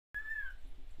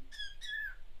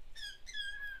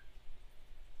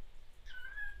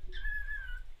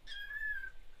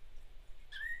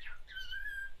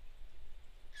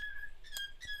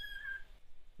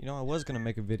You know, I was gonna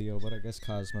make a video, but I guess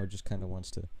Cosmo just kind of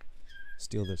wants to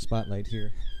steal the spotlight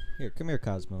here. Here, come here,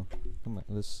 Cosmo. Come on,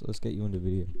 let's get you into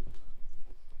video.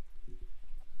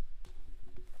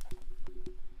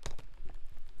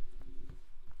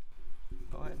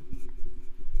 Go ahead.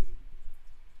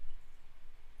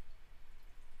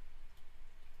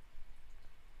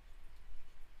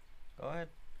 Go ahead.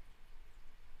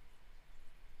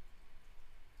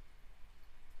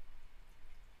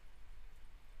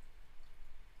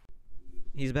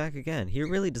 He's back again. He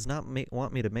really does not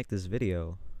want me to make this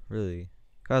video. Really.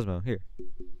 Cosmo, here.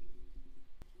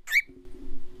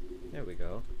 There we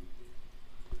go.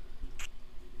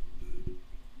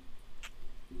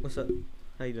 What's up?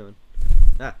 How you doing?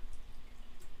 Ah.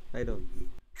 How you doing?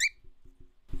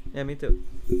 Yeah, me too.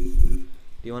 Do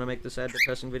you want to make the sad,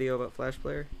 depressing video about Flash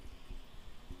Player?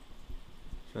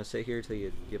 You want to sit here till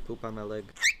you poop on my leg?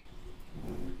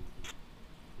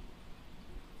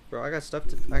 Bro, I got stuff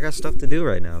to do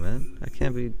right now, man. I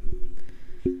can't be.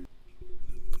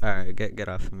 All right, get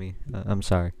off of me. I'm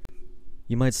sorry.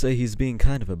 You might say he's being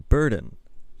kind of a burden.